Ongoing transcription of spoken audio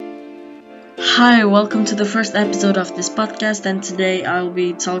Hi, welcome to the first episode of this podcast, and today I'll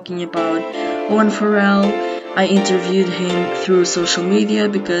be talking about Owen Farrel. I interviewed him through social media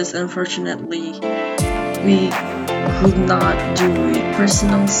because unfortunately we could not do it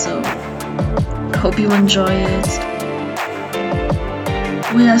personal, so hope you enjoy it.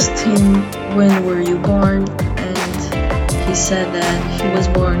 We asked him when were you born, and he said that he was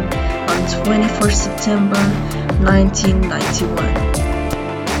born on 24th September 1991.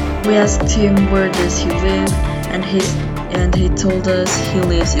 We asked him where does he live, and he told us he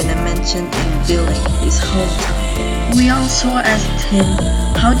lives in a mansion in Billing, his hometown. We also asked him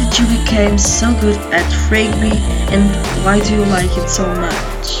how did you become so good at rugby and why do you like it so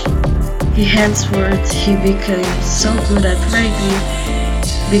much? He answered he became so good at rugby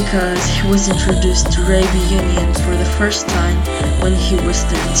because he was introduced to rugby union for the first time when he was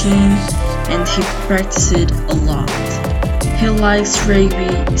 13 and he practiced it a lot. He likes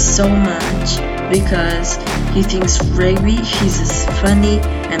rugby so much because he thinks rugby is a funny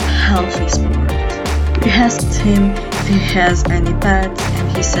and healthy sport. We asked him if he has any pets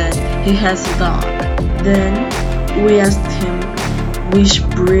and he said he has a dog. Then we asked him which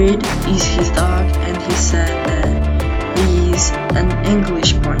breed is his dog and he said that he is an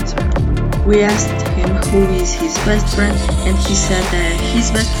English pointer. We asked him who is his best friend and he said that his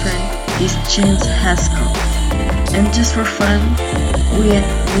best friend is James Haskell. And just for fun, we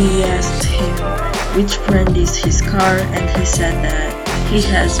asked him which brand is his car and he said that he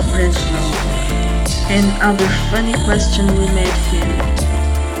has Range Rover. And other funny question we made him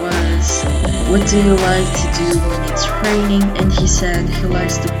was, what do you like to do when it's raining? And he said he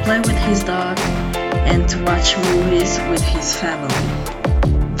likes to play with his dog and to watch movies with his family.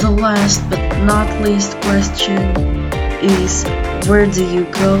 The last but not least question is, where do you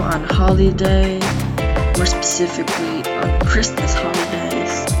go on holiday? More specifically on Christmas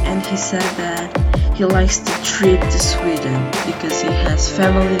holidays, and he said that he likes to trip to Sweden because he has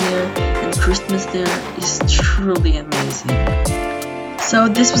family there and Christmas there is truly amazing. So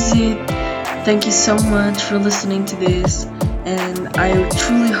this was it. Thank you so much for listening to this, and I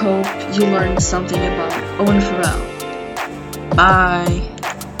truly hope you learned something about Owen Farrel. Bye.